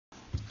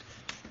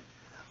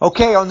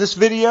Okay, on this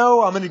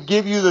video, I'm going to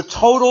give you the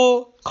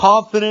total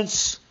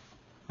confidence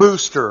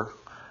booster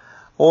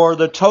or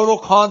the total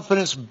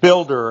confidence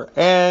builder.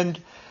 And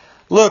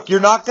look, you're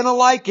not going to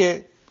like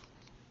it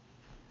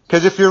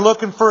because if you're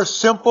looking for a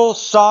simple,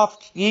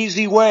 soft,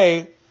 easy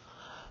way,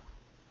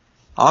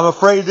 I'm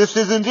afraid this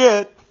isn't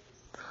it.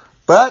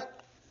 But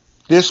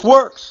this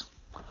works.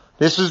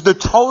 This is the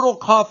total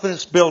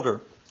confidence builder.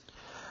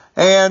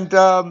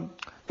 And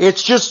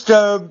it's just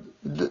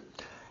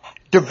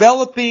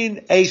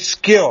developing a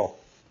skill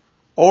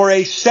or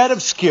a set of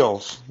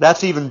skills.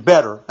 That's even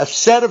better. A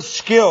set of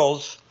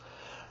skills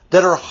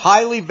that are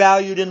highly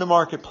valued in the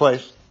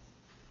marketplace.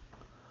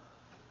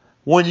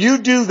 When you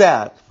do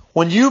that,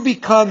 when you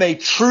become a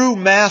true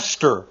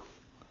master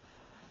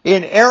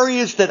in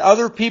areas that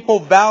other people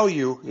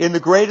value in the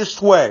greatest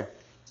way,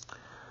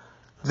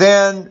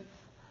 then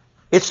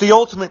it's the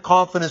ultimate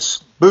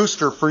confidence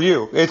booster for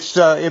you.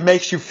 It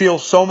makes you feel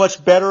so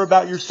much better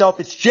about yourself.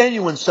 It's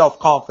genuine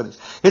self-confidence.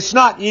 It's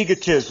not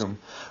egotism,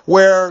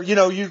 where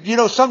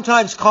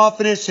sometimes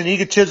confidence and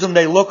egotism,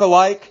 they look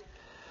alike,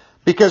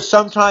 because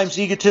sometimes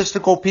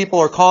egotistical people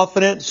are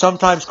confident,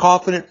 sometimes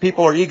confident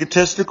people are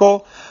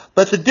egotistical.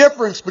 But the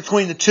difference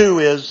between the two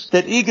is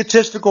that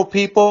egotistical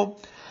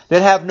people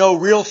that have no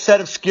real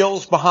set of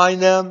skills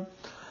behind them,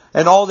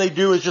 and all they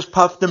do is just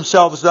puff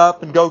themselves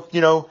up and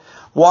go,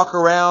 walk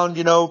around,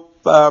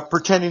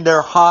 pretending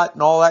they're hot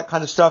and all that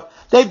kind of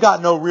stuff. They've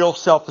got no real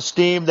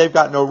self-esteem. They've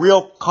got no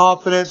real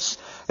confidence.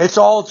 It's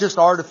all just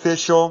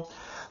artificial.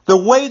 The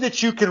way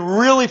that you can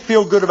really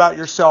feel good about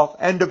yourself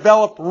and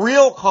develop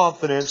real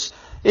confidence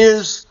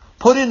is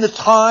put in the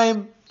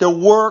time, the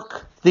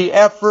work, the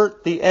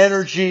effort, the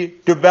energy,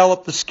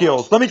 develop the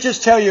skills. Let me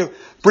just tell you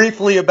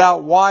briefly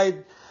about why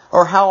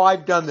or how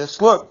I've done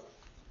this. Look,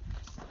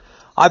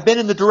 I've been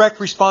in the direct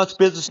response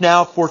business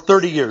now for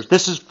 30 years.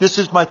 This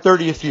is my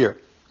 30th year.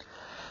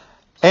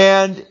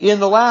 And in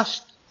the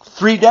last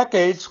 3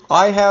 decades,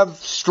 I have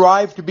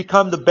strived to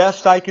become the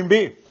best I can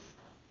be.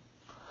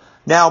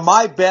 Now,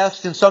 my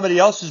best and somebody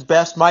else's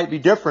best might be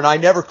different. I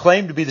never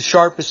claim to be the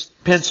sharpest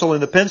pencil in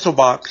the pencil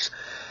box.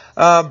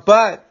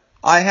 But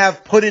I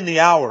have put in the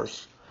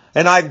hours.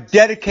 And I've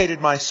dedicated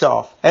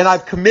myself. And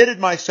I've committed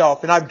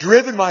myself. And I've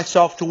driven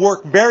myself to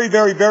work very,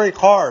 very, very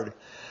hard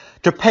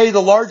to pay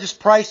the largest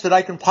price that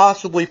I can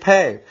possibly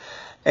pay.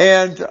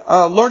 And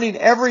learning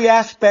every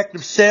aspect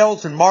of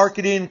sales and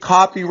marketing,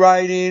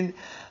 copywriting,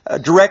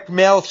 direct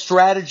mail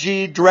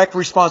strategy, direct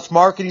response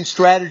marketing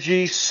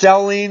strategy,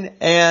 selling,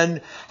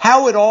 and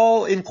how it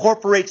all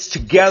incorporates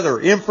together.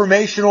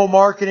 Informational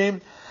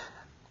marketing,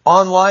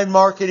 online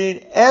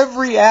marketing,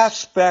 every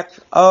aspect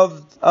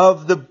of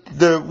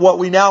the what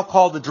we now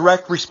call the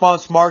direct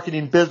response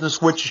marketing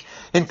business, which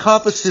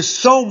encompasses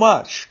so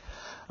much.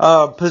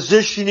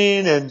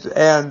 Positioning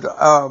and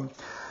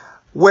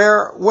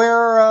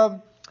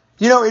where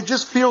it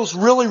just feels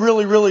really,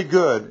 really, really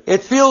good.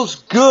 It feels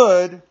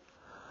good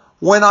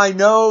when I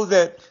know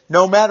that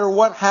no matter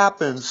what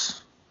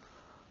happens,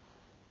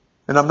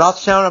 and I'm not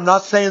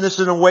saying this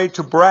in a way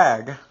to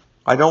brag.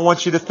 I don't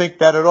want you to think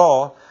that at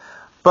all.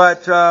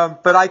 But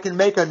I can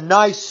make a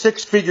nice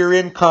 6-figure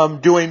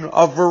income doing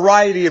a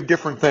variety of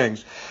different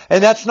things.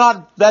 And that's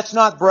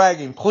not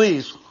bragging,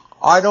 please.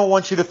 I don't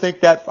want you to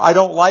think that. I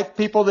don't like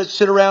people that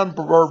sit around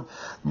or,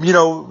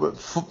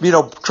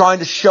 trying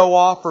to show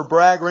off or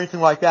brag or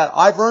anything like that.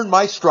 I've earned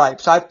my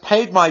stripes. I've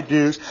paid my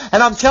dues.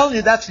 And I'm telling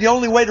you, that's the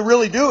only way to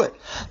really do it.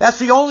 That's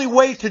the only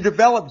way to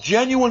develop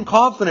genuine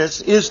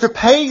confidence is to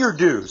pay your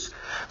dues.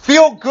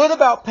 Feel good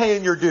about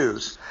paying your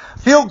dues.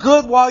 Feel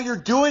good while you're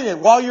doing it,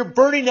 while you're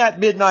burning that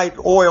midnight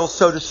oil,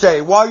 so to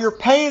say, while you're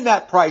paying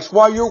that price,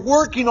 while you're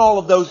working all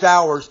of those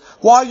hours,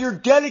 while you're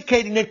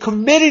dedicating and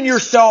committing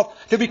yourself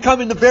to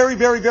becoming the very,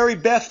 very, very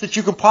best that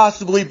you can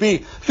possibly be.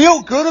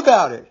 Feel good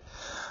about it.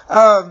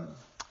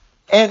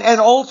 And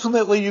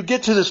ultimately you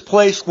get to this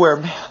place where,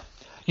 man,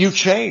 you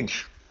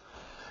change.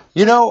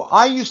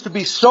 I used to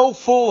be so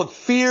full of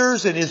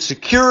fears and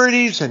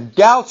insecurities and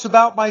doubts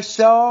about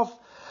myself.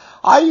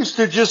 I used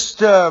to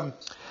just...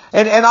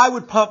 And I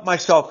would pump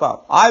myself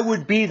up. I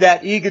would be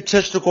that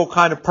egotistical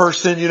kind of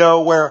person,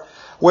 where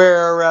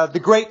the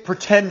great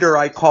pretender,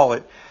 I call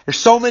it. There's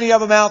so many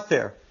of them out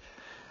there.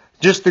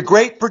 Just the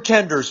great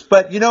pretenders.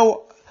 But,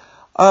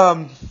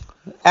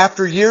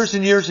 after years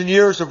and years and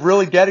years of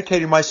really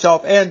dedicating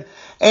myself and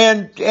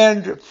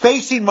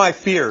facing my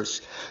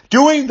fears,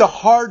 doing the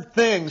hard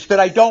things that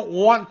I don't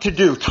want to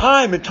do,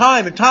 time and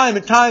time and time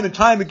and time and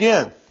time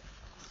again.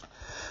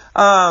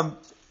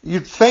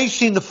 You're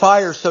facing the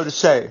fire, so to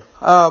say.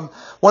 One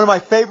of my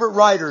favorite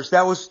writers,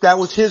 that was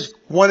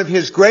one of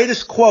his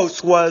greatest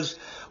quotes was,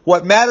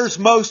 "What matters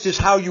most is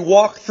how you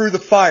walk through the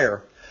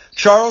fire."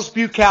 Charles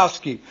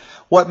Bukowski.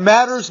 What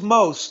matters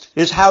most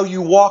is how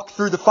you walk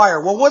through the fire.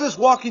 Well, what does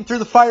walking through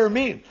the fire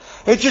mean?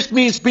 It just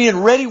means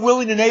being ready,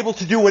 willing, and able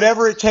to do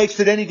whatever it takes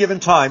at any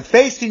given time.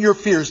 Facing your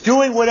fears,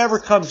 doing whatever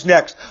comes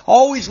next.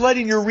 Always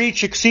letting your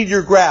reach exceed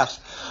your grasp.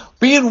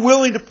 Being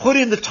willing to put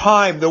in the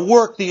time, the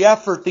work, the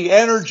effort, the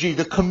energy,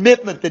 the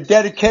commitment, the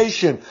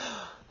dedication.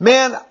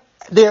 Man,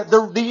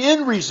 the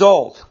end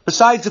result,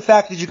 besides the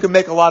fact that you can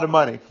make a lot of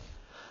money,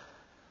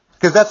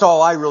 because that's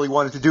all I really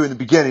wanted to do in the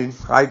beginning.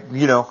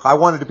 I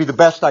wanted to be the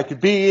best I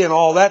could be and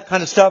all that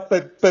kind of stuff,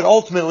 but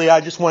ultimately I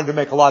just wanted to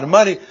make a lot of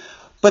money.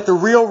 But the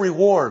real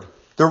reward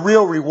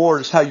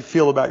is how you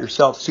feel about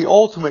yourself. It's the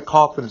ultimate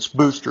confidence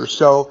booster.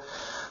 So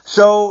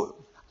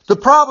the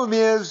problem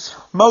is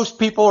most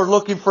people are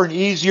looking for an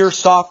easier,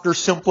 softer,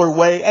 simpler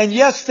way. And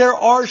yes, there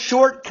are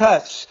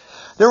shortcuts.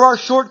 There are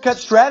shortcut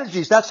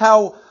strategies. That's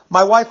how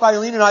my wife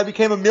Eileen and I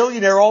became a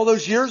millionaire all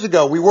those years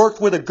ago. We worked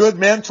with a good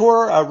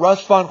mentor,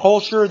 Russ von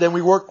Holscher. Then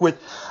we worked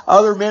with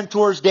other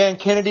mentors, Dan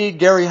Kennedy,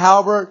 Gary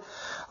Halbert.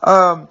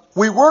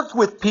 We worked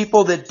with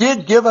people that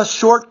did give us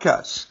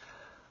shortcuts.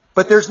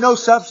 But there's no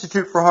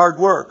substitute for hard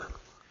work.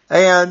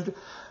 And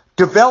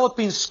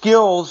developing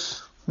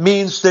skills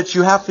means that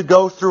you have to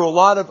go through a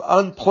lot of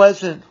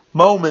unpleasant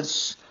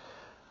moments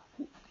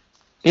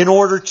in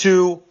order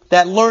to,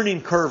 that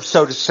learning curve,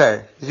 so to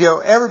say.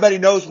 Everybody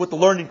knows what the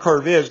learning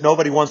curve is.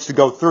 Nobody wants to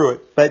go through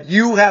it. But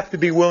you have to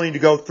be willing to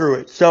go through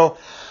it. So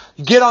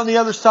get on the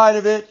other side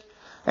of it,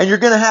 and you're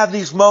going to have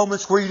these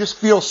moments where you just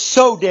feel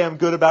so damn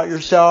good about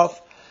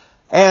yourself.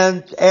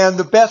 And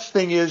the best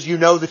thing is you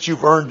know that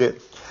you've earned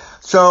it.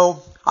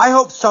 So I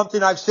hope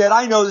something I've said,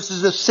 I know this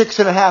is a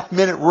 6.5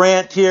 minute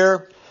rant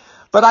here,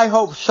 but I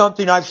hope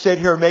something I've said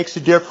here makes a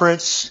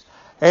difference.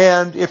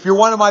 And if you're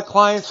one of my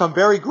clients, I'm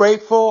very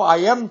grateful. I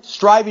am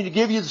striving to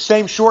give you the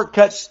same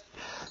shortcuts,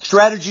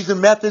 strategies, and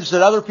methods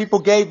that other people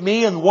gave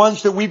me and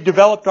ones that we've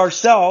developed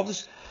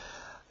ourselves.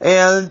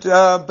 And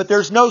but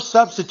there's no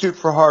substitute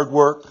for hard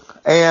work.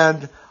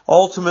 And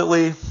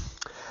ultimately,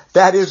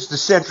 that is the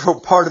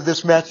central part of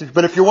this message.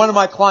 But if you're one of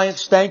my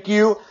clients, thank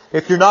you.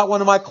 If you're not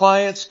one of my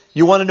clients,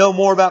 you want to know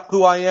more about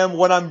who I am,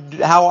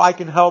 how I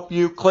can help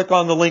you, click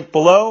on the link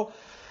below.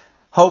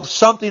 Hope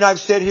something I've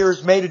said here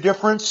has made a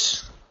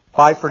difference.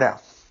 Bye for now.